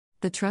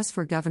The Trust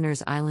for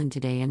Governors Island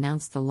today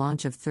announced the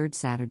launch of Third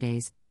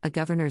Saturdays, a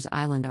Governors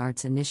Island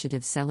arts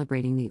initiative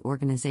celebrating the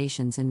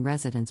organizations in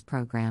residence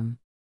program.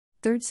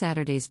 Third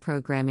Saturdays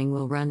programming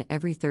will run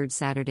every third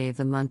Saturday of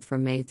the month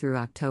from May through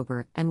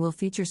October and will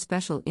feature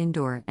special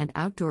indoor and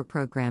outdoor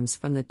programs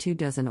from the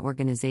 24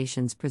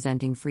 organizations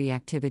presenting free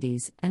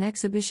activities and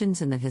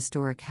exhibitions in the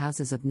historic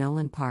houses of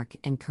Nolan Park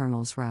and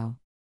Colonel's Row.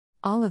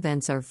 All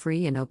events are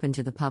free and open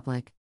to the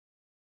public.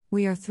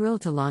 We are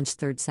thrilled to launch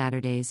Third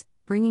Saturdays,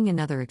 bringing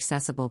another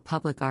accessible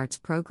public arts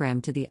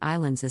program to the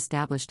island's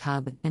established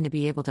hub and to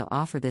be able to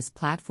offer this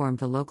platform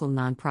to local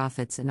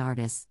nonprofits and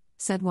artists,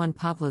 said Juan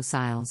Pablo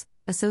Siles,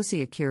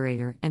 Associate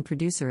Curator and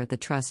Producer at the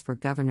Trust for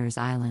Governors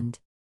Island.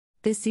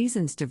 This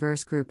season's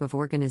diverse group of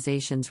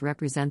organizations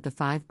represent the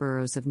 5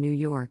 boroughs of New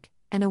York,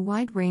 and a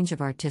wide range of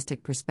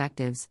artistic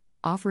perspectives,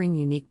 offering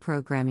unique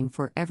programming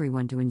for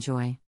everyone to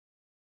enjoy.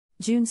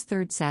 June's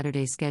third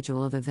Saturday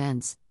schedule of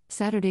events,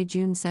 Saturday,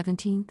 June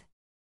 17th.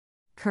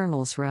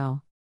 Colonel's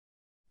Row.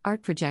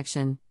 Art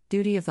projection,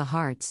 Duty of the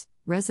Hearts,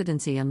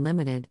 Residency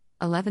Unlimited,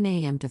 11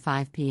 a.m. to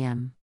 5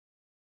 p.m.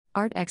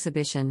 Art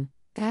exhibition,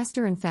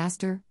 Faster and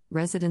Faster,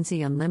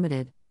 Residency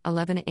Unlimited,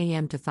 11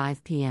 a.m. to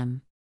 5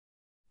 p.m.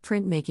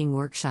 Printmaking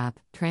workshop,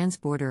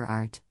 Transborder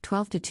Art,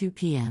 12 to 2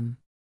 p.m.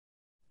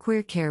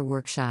 Queer Care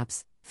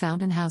workshops,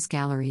 Fountain House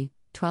Gallery,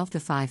 12 to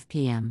 5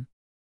 p.m.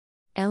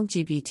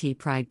 LGBT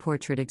Pride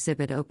portrait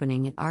exhibit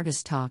opening at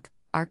Artist Talk,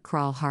 Art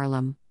Crawl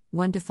Harlem,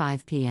 1 to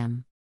 5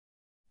 p.m.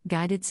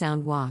 Guided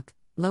sound walk,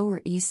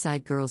 Lower East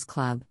Side Girls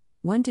Club,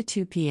 1 to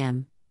 2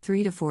 p.m.,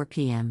 3 to 4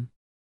 p.m.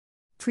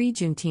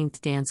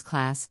 Pre-Juneteenth dance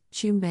class,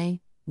 Shumbay,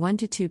 1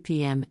 to 2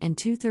 p.m. and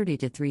 2:30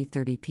 to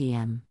 3:30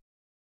 p.m.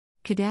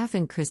 Kadaf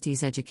and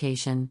Christie's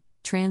Education,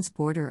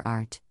 Transborder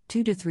Art,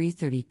 2 to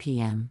 3:30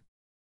 p.m.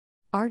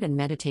 Art and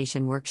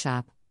Meditation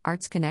Workshop,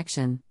 Arts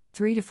Connection,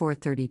 3 to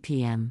 4:30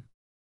 p.m.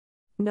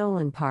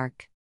 Nolan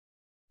Park.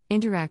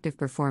 Interactive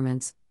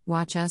Performance,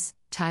 Watch Us,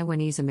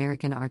 Taiwanese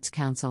American Arts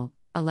Council,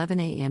 11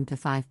 a.m. to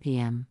 5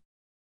 p.m.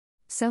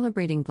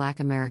 Celebrating Black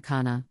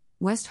Americana,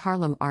 West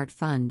Harlem Art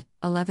Fund,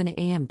 11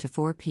 a.m. to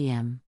 4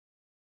 p.m.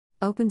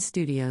 Open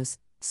Studios,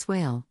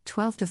 Swale,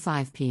 12 to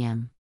 5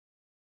 p.m.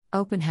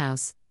 Open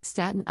House,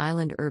 Staten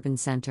Island Urban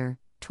Center,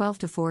 12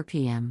 to 4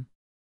 p.m.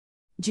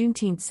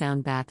 Juneteenth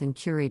Sound Bath and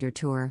Curator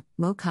Tour,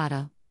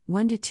 Mokata,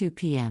 1 to 2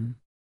 p.m.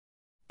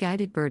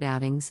 Guided Bird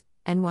Outings,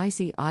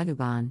 NYC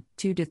Audubon,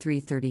 2 to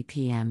 3:30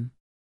 p.m.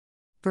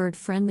 Bird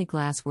Friendly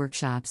Glass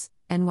Workshops,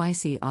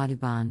 NYC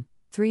Audubon,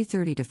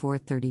 3:30 to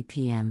 4:30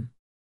 p.m.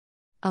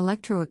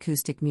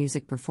 Electroacoustic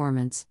Music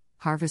Performance,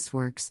 Harvest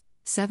Works,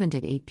 7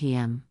 to 8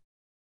 p.m.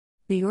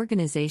 The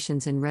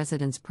organizations in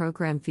residence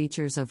program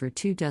features over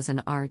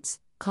 24 arts,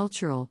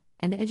 cultural,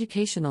 and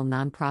educational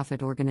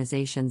nonprofit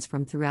organizations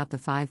from throughout the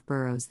 5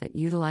 boroughs that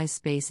utilize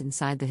space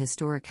inside the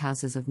historic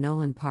houses of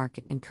Nolan Park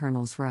and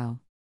Colonel's Row.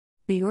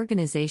 The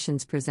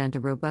organizations present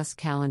a robust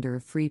calendar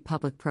of free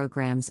public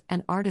programs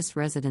and artist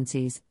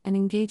residencies and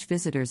engage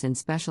visitors in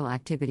special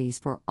activities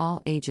for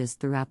all ages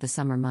throughout the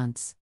summer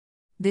months.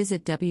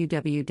 Visit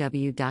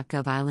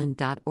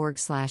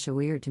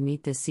www.govisland.org/aware to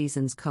meet this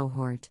season's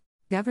cohort.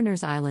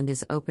 Governors Island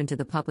is open to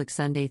the public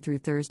Sunday through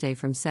Thursday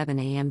from 7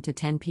 a.m. to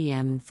 10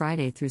 p.m. and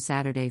Friday through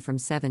Saturday from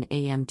 7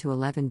 a.m. to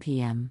 11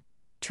 p.m.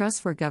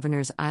 Trust for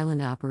Governors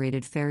Island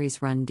operated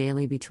ferries run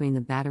daily between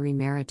the Battery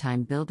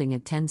Maritime Building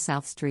at 10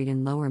 South Street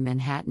in Lower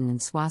Manhattan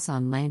and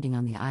Swanson Landing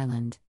on the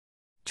island.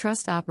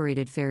 Trust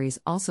operated ferries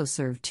also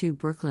serve 2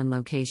 Brooklyn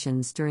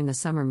locations during the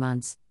summer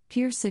months,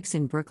 Pier 6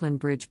 in Brooklyn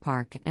Bridge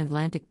Park and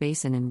Atlantic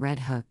Basin in Red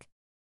Hook.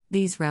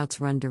 These routes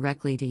run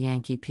directly to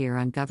Yankee Pier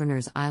on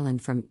Governors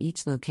Island from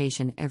each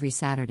location every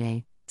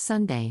Saturday,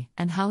 Sunday,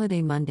 and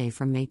holiday Monday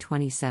from May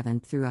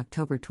 27th through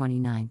October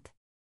 29th.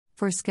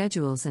 For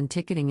schedules and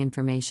ticketing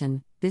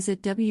information,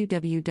 visit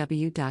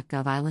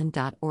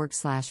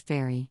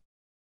www.govisland.org/ferry.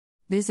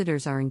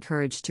 Visitors are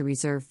encouraged to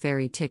reserve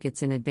ferry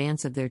tickets in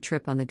advance of their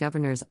trip on the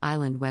Governors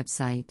Island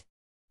website.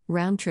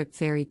 Round-trip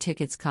ferry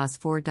tickets cost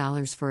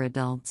 $4 for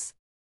adults.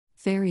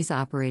 Ferries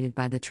operated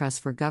by the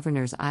Trust for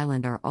Governors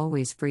Island are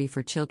always free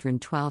for children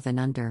 12 and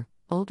under,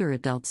 older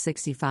adults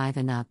 65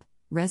 and up,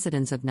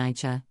 residents of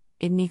NYCHA,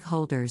 IDNIC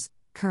holders,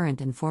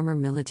 current and former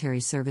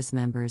military service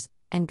members,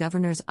 and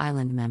Governors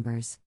Island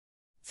members.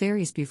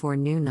 Ferries before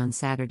noon on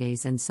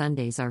Saturdays and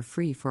Sundays are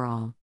free for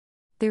all.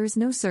 There is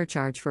no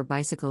surcharge for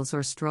bicycles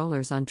or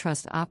strollers on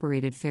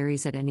Trust-operated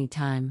ferries at any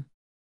time.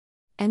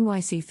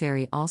 NYC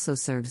Ferry also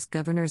serves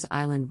Governors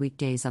Island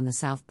weekdays on the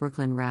South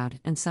Brooklyn route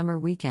and summer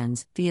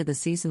weekends via the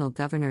seasonal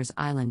Governors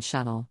Island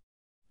shuttle.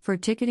 For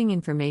ticketing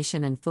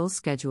information and full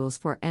schedules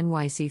for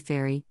NYC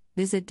Ferry,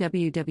 visit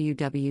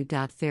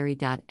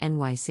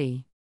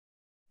www.ferry.nyc.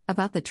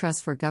 About the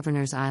Trust for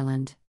Governors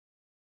Island.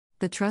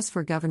 The Trust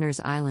for Governors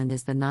Island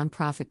is the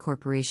nonprofit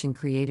corporation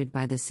created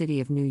by the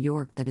City of New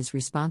York that is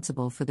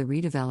responsible for the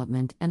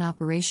redevelopment and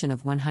operation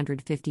of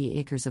 150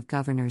 acres of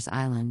Governors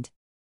Island.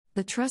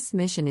 The Trust's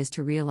mission is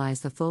to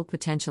realize the full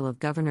potential of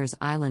Governors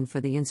Island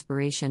for the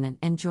inspiration and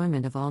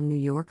enjoyment of all New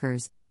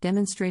Yorkers,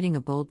 demonstrating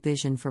a bold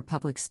vision for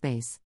public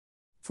space.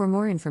 For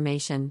more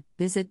information,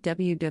 visit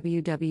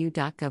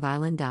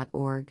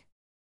www.govisland.org.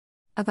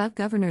 About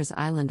Governors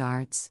Island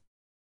Arts.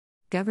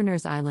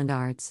 Governors Island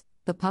Arts,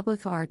 the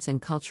public arts and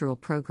cultural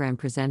program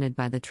presented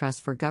by the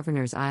Trust for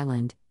Governors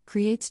Island,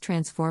 creates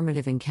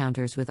transformative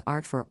encounters with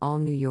art for all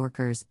New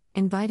Yorkers,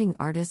 inviting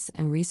artists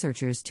and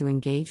researchers to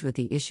engage with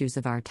the issues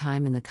of our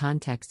time in the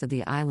context of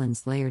the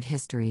island's layered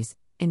histories,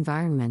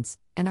 environments,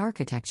 and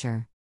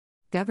architecture.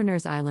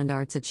 Governors Island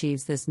Arts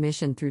achieves this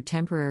mission through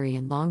temporary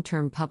and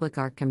long-term public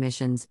art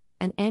commissions,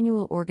 an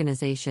annual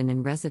organization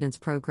and residence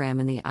program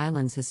in the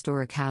island's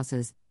historic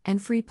houses, and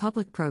free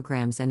public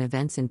programs and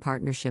events in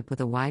partnership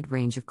with a wide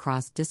range of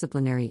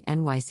cross-disciplinary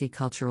NYC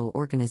cultural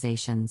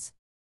organizations.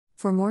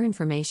 For more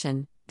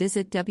information,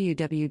 visit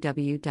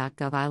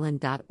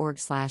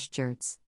www.govisland.org/jerts.